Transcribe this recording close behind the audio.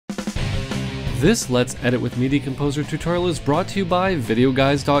This Let's Edit with Media Composer tutorial is brought to you by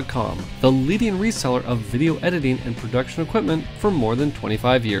VideoGuys.com, the leading reseller of video editing and production equipment for more than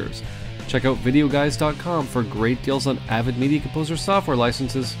 25 years. Check out VideoGuys.com for great deals on Avid Media Composer software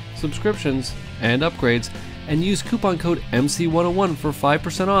licenses, subscriptions, and upgrades, and use coupon code MC101 for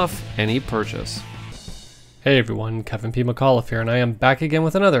 5% off any purchase. Hey everyone, Kevin P McAuliffe here, and I am back again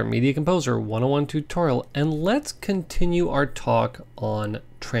with another Media Composer 101 tutorial, and let's continue our talk on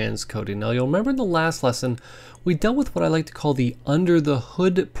transcoding. Now you'll remember in the last lesson we dealt with what I like to call the under the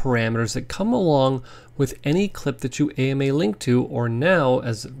hood parameters that come along with any clip that you AMA link to, or now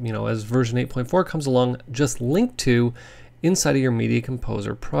as version 8.4 comes along, just link to inside of your Media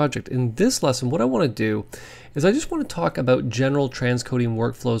Composer project. In this lesson, what I want to do is I just want to talk about general transcoding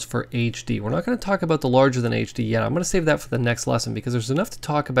workflows for HD. We're not going to talk about the larger than HD yet. I'm going to save that for the next lesson because there's enough to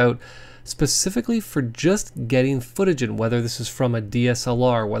talk about specifically for just getting footage in, whether this is from a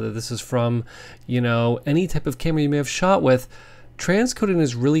DSLR, whether this is from, any type of camera you may have shot with. Transcoding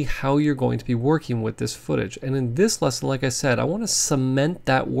is really how you're going to be working with this footage. And in this lesson, like I said, I want to cement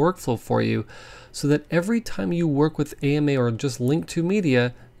that workflow for you so that every time you work with AMA or just link to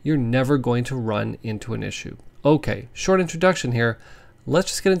media, you're never going to run into an issue. Okay, short introduction here. Let's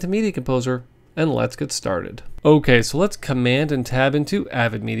just get into Media Composer and let's get started. Okay, so let's Command and Tab into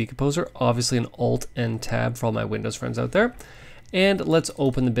Avid Media Composer, obviously an Alt and Tab for all my Windows friends out there. And let's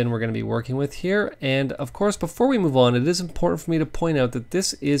open the bin we're going to be working with here. And of course, before we move on, it is important for me to point out that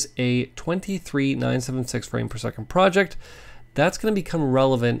this is a 23976 frame per second project. That's going to become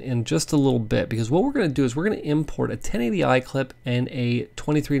relevant in just a little bit because what we're going to do is we're going to import a 1080i clip and a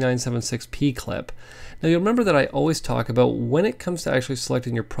 23976p clip. Now you'll remember that I always talk about when it comes to actually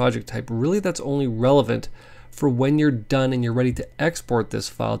selecting your project type, really that's only relevant for when you're done and you're ready to export this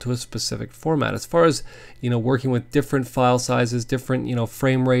file to a specific format. As far as working with different file sizes, different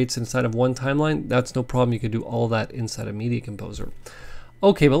frame rates inside of one timeline, that's no problem. You can do all that inside of Media Composer.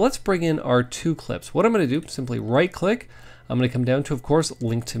 Okay, but let's bring in our two clips. What I'm going to do, simply right click. I'm going to come down to, of course,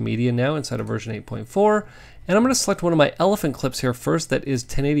 link to media now inside of version 8.4. And I'm going to select one of my elephant clips here first that is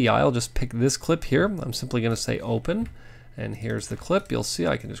 1080i. I'll just pick this clip here. I'm simply going to say open. And here's the clip. You'll see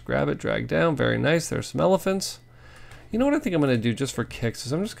I can just grab it, drag down. Very nice. There's some elephants. You know what I think I'm going to do just for kicks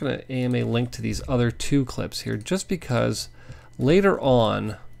is I'm just going to AMA link to these other two clips here just because later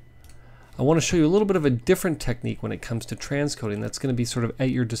on I want to show you a little bit of a different technique when it comes to transcoding that's going to be sort of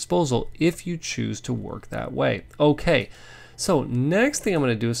at your disposal if you choose to work that way. Okay. So next thing I'm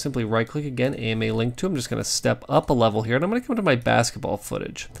going to do is simply right click again, AMA link to. I'm just going to step up a level here and I'm going to come to my basketball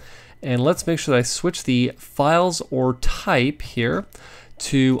footage. And let's make sure that I switch the files or type here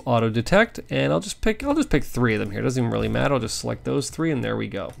to auto detect, and I'll just pick 3 of them here. It doesn't even really matter. I'll just select those 3 and there we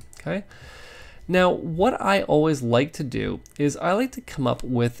go. Okay. Now what I always like to do is I like to come up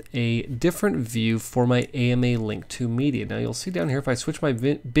with a different view for my AMA link to media. Now you'll see down here if I switch my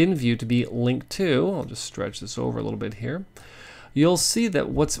bin view to be link to, I'll just stretch this over a little bit here. You'll see that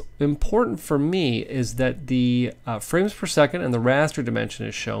what's important for me is that the frames per second and the raster dimension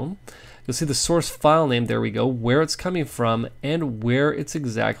is shown. You'll see the source file name, there we go, where it's coming from and where it's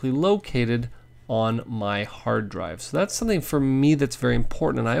exactly located on my hard drive. So that's something for me that's very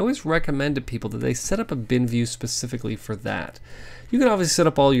important, and I always recommend to people that they set up a bin view specifically for that. You can obviously set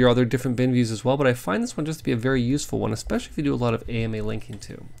up all your other different bin views as well, but I find this one just to be a very useful one, especially if you do a lot of AMA linking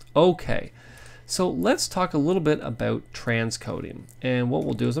too. Okay. So let's talk a little bit about transcoding. And what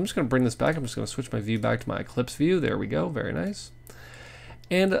we'll do is I'm just going to bring this back. I'm just going to switch my view back to my Eclipse view. There we go. Very nice.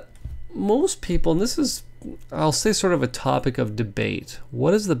 And most people, and this is, I'll say, sort of a topic of debate.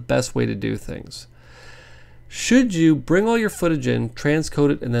 What is the best way to do things? Should you bring all your footage in,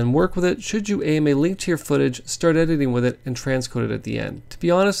 transcode it, and then work with it? Should you AMA link to your footage, start editing with it, and transcode it at the end? To be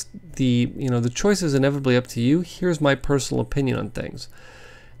honest, the choice is inevitably up to you. Here's my personal opinion on things.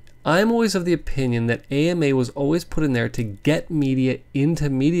 I'm always of the opinion that AMA was always put in there to get media into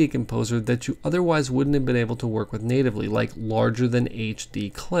Media Composer that you otherwise wouldn't have been able to work with natively, like larger than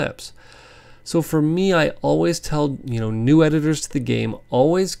HD clips. So for me, I always tell new editors to the game,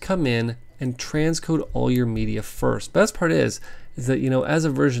 always come in and transcode all your media first. Best part is that as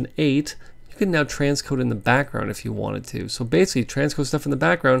of version 8, you can now transcode in the background if you wanted to. So basically, transcode stuff in the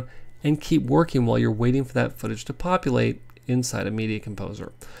background and keep working while you're waiting for that footage to populate inside of Media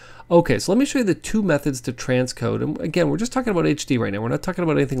Composer. Okay, so let me show you the two methods to transcode. And again, we're just talking about HD right now. We're not talking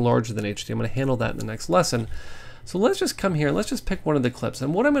about anything larger than HD. I'm going to handle that in the next lesson. So let's just come here and let's just pick one of the clips.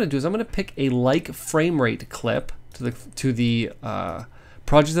 And what I'm going to do is I'm going to pick a like frame rate clip to the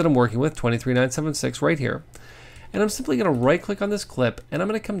project that I'm working with, 23976 right here. And I'm simply going to right click on this clip and I'm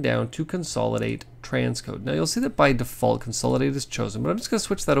going to come down to Consolidate Transcode. Now you'll see that by default Consolidate is chosen, but I'm just going to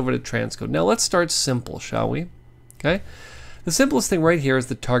switch that over to Transcode. Now let's start simple, shall we? Okay. The simplest thing right here is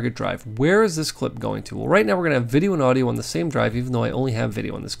the target drive. Where is this clip going to? Well, right now we're going to have video and audio on the same drive, even though I only have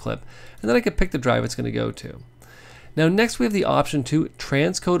video on this clip. And then I could pick the drive it's going to go to. Now next we have the option to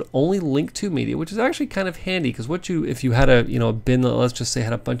transcode only link to media, which is actually kind of handy because if you had a bin that, let's just say,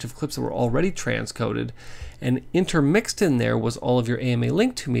 had a bunch of clips that were already transcoded, and intermixed in there was all of your AMA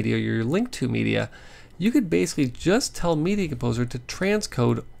link to media, or your link to media, you could basically just tell Media Composer to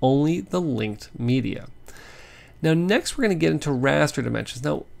transcode only the linked media. Now next we're going to get into raster dimensions.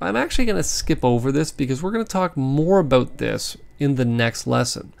 Now I'm actually going to skip over this because we're going to talk more about this in the next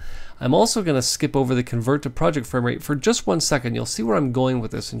lesson. I'm also going to skip over the convert to project frame rate for just 1 second. You'll see where I'm going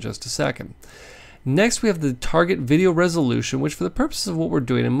with this in just a second. Next we have the target video resolution, which for the purposes of what we're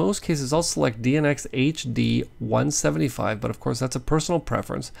doing, in most cases I'll select DNX HD 175, but of course that's a personal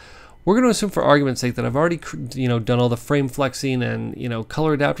preference. We're going to assume for argument's sake that I've already done all the frame flexing and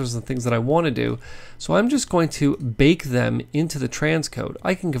color adapters and things that I want to do. So I'm just going to bake them into the transcode.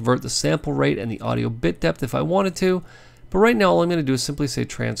 I can convert the sample rate and the audio bit depth if I wanted to, but right now all I'm going to do is simply say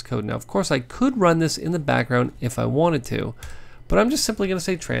transcode. Now of course I could run this in the background if I wanted to, but I'm just simply going to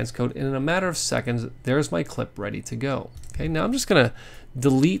say transcode, and in a matter of seconds there's my clip ready to go. Okay, now I'm just going to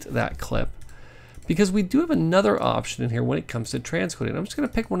delete that clip, because we do have another option in here when it comes to transcoding. I'm just going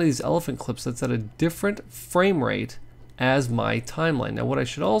to pick one of these elephant clips that's at a different frame rate as my timeline. Now what I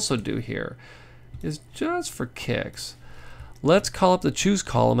should also do here is, just for kicks, let's call up the choose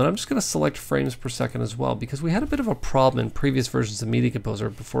column, and I'm just going to select frames per second as well, because we had a bit of a problem in previous versions of Media Composer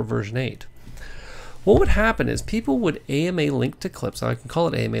before version 8. What would happen is people would AMA link to clips. Now I can call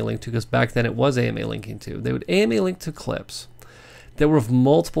it AMA link to because back then it was AMA linking to. They would AMA link to clips that were of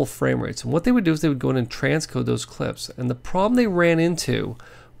multiple frame rates, and what they would do is they would go in and transcode those clips, and the problem they ran into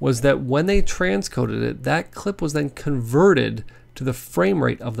was that when they transcoded it, that clip was then converted to the frame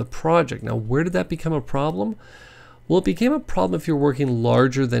rate of the project. Now where did that become a problem? Well, it became a problem if you're working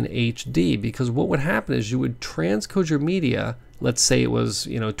larger than HD, because what would happen is you would transcode your media, let's say it was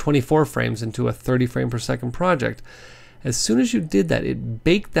 24 frames into a 30 frame per second project. As soon as you did that, it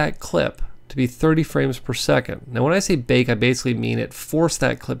baked that clip to be 30 frames per second. Now when I say bake, I basically mean it forced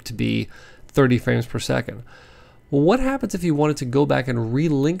that clip to be 30 frames per second. Well, what happens if you wanted to go back and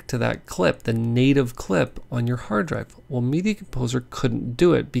relink to that clip, the native clip, on your hard drive? Well, Media Composer couldn't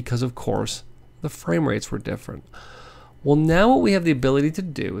do it because, of course, the frame rates were different. Well, now what we have the ability to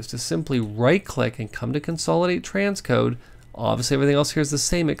do is to simply right click and come to Consolidate Transcode. Obviously everything else here is the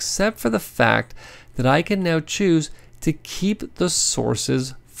same except for the fact that I can now choose to keep the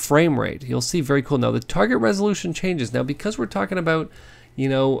source's frame rate. You'll see, very cool. Now the target resolution changes. Now because we're talking about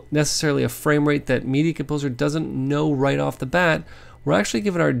necessarily a frame rate that Media Composer doesn't know right off the bat, we're actually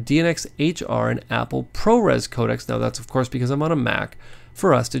given our DNX HR and Apple ProRes codecs. Now that's of course because I'm on a Mac,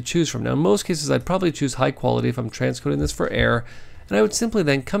 for us to choose from. Now in most cases I'd probably choose high quality if I'm transcoding this for air, and I would simply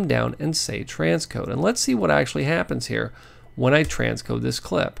then come down and say transcode. And let's see what actually happens here when I transcode this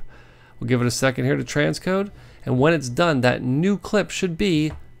clip. We'll give it a second here to transcode, and when it's done, that new clip should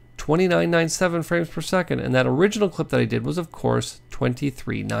be 2997 frames per second, and that original clip that I did was of course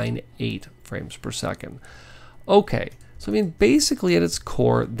 2398 frames per second. Okay, so I mean basically at its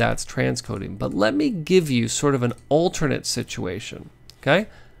core that's transcoding, but let me give you sort of an alternate situation. Okay,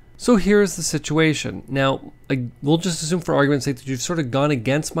 so here's the situation. Now we'll just assume for argument's sake that you've sort of gone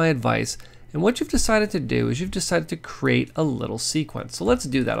against my advice, and what you've decided to do is you've decided to create a little sequence. So let's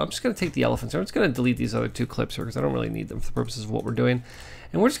do that. I'm just going to take the elephants here. I'm just going to delete these other two clips here because I don't really need them for the purposes of what we're doing.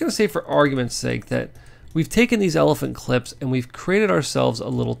 And we're just going to say for argument's sake that we've taken these elephant clips and we've created ourselves a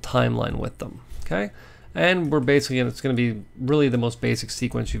little timeline with them. Okay, and we're basically, and it's going to be really the most basic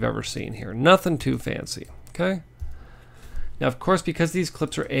sequence you've ever seen here. Nothing too fancy. Okay. Now, of course, because these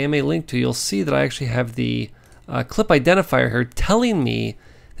clips are AMA linked to, you'll see that I actually have the clip identifier here telling me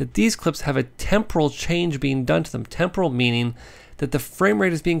that these clips have a temporal change being done to them. Temporal meaning that the frame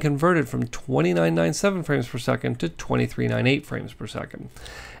rate is being converted from 2997 frames per second to 2398 frames per second.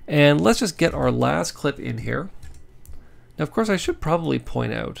 And let's just get our last clip in here. Now, of course, I should probably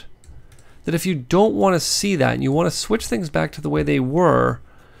point out that if you don't want to see that and you want to switch things back to the way they were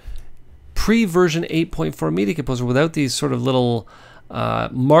pre-version 8.4 Media Composer without these sort of little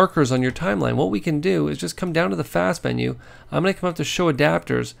markers on your timeline, what we can do is just come down to the fast menu. I'm going to come up to show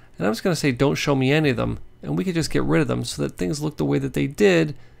adapters, and I'm just going to say don't show me any of them, and we can just get rid of them so that things look the way that they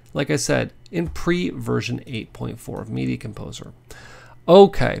did, like I said, in pre-version 8.4 of Media Composer.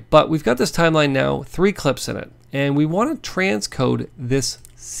 Okay, but we've got this timeline now, 3 clips in it, and we want to transcode this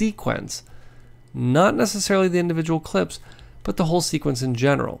sequence not necessarily the individual clips, but the whole sequence in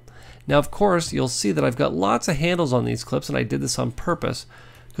general. Now, of course, you'll see that I've got lots of handles on these clips, and I did this on purpose,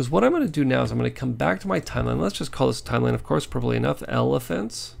 because what I'm going to do now is I'm going to come back to my timeline. Let's just call this timeline, of course, appropriately enough,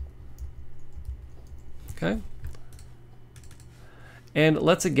 elephants. Okay. And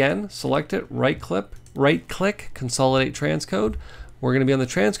let's again select it, right-click, Consolidate Transcode. We're going to be on the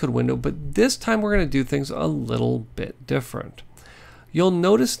transcode window, but this time we're going to do things a little bit different. You'll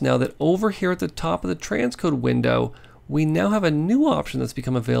notice now that over here at the top of the transcode window, we now have a new option that's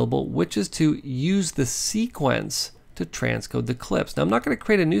become available, which is to use the sequence to transcode the clips. Now, I'm not going to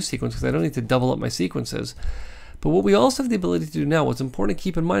create a new sequence because I don't need to double up my sequences. But what we also have the ability to do now, what's important to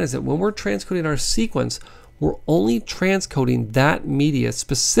keep in mind is that when we're transcoding our sequence, we're only transcoding that media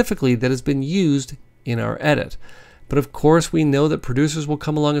specifically that has been used in our edit. But of course, we know that producers will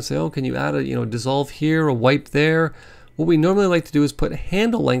come along and say, oh, can you add a dissolve here, a wipe there? What we normally like to do is put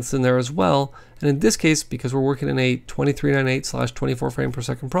handle lengths in there as well. And in this case, because we're working in a 2398/24 frame per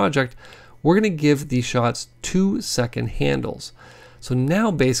second project, we're going to give these shots 2-second handles. So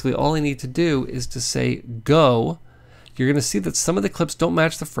now basically all I need to do is to say go. You're going to see that some of the clips don't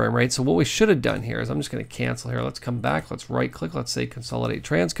match the frame rate. So what we should have done here is I'm just going to cancel here. Let's come back. Let's right click. Let's say Consolidate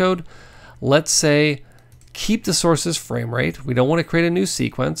Transcode. Let's say keep the source's frame rate. We don't want to create a new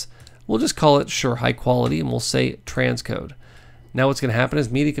sequence. We'll just call it, sure, high quality, and we'll say transcode. Now what's going to happen is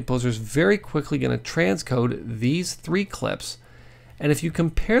Media Composer is very quickly going to transcode these 3 clips. And if you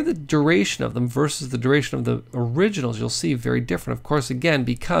compare the duration of them versus the duration of the originals, you'll see very different. Of course, again,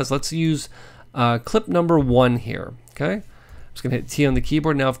 because let's use clip number 1 here. Okay, I'm just going to hit T on the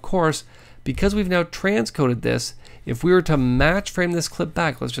keyboard. Now, of course, because we've now transcoded this, if we were to match frame this clip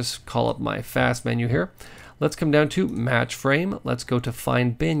back, let's just call up my fast menu here. Let's come down to match frame. Let's go to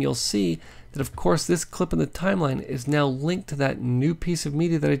find bin. You'll see that, of course, this clip in the timeline is now linked to that new piece of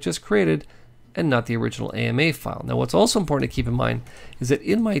media that I just created and not the original AMA file. Now, what's also important to keep in mind is that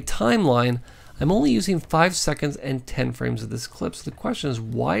in my timeline, I'm only using 5 seconds and 10 frames of this clip. So the question is,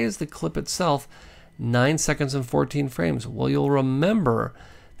 why is the clip itself 9 seconds and 14 frames? Well, you'll remember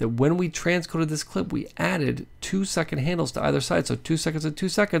that when we transcoded this clip, we added 2-second handles to either side. So 2 seconds and 2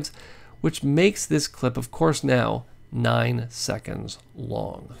 seconds, which makes this clip, of course, now 9 seconds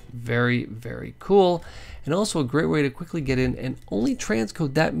long. Very, very cool. And also a great way to quickly get in and only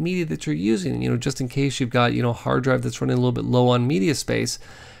transcode that media that you're using. Just in case you've got, a hard drive that's running a little bit low on media space,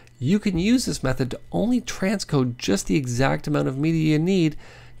 you can use this method to only transcode just the exact amount of media you need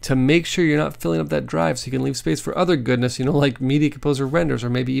to make sure you're not filling up that drive so you can leave space for other goodness, like Media Composer renders or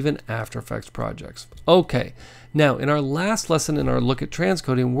maybe even After Effects projects. Okay, now in our last lesson in our look at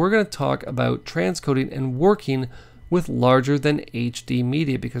transcoding, we're going to talk about transcoding and working with larger than HD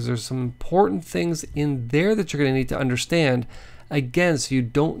media, because there's some important things in there that you're going to need to understand, again, so you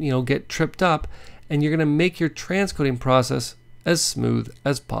don't get tripped up, and you're going to make your transcoding process as smooth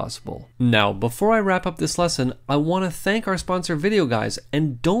as possible. Now, before I wrap up this lesson, I want to thank our sponsor Video Guys,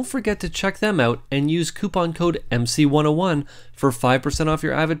 and don't forget to check them out and use coupon code MC101 for 5% off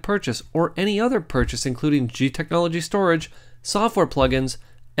your Avid purchase or any other purchase, including G Technology storage, software plugins,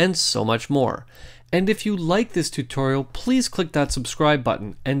 and so much more. And if you like this tutorial, please click that subscribe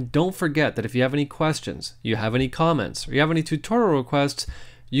button, and don't forget that if you have any questions, you have any comments, or you have any tutorial requests,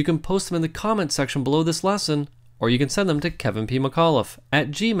 you can post them in the comment section below this lesson, or you can send them to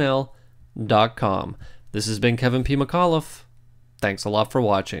kevinpmcauliffe@gmail.com. This has been Kevin P. McAuliffe. Thanks a lot for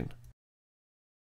watching.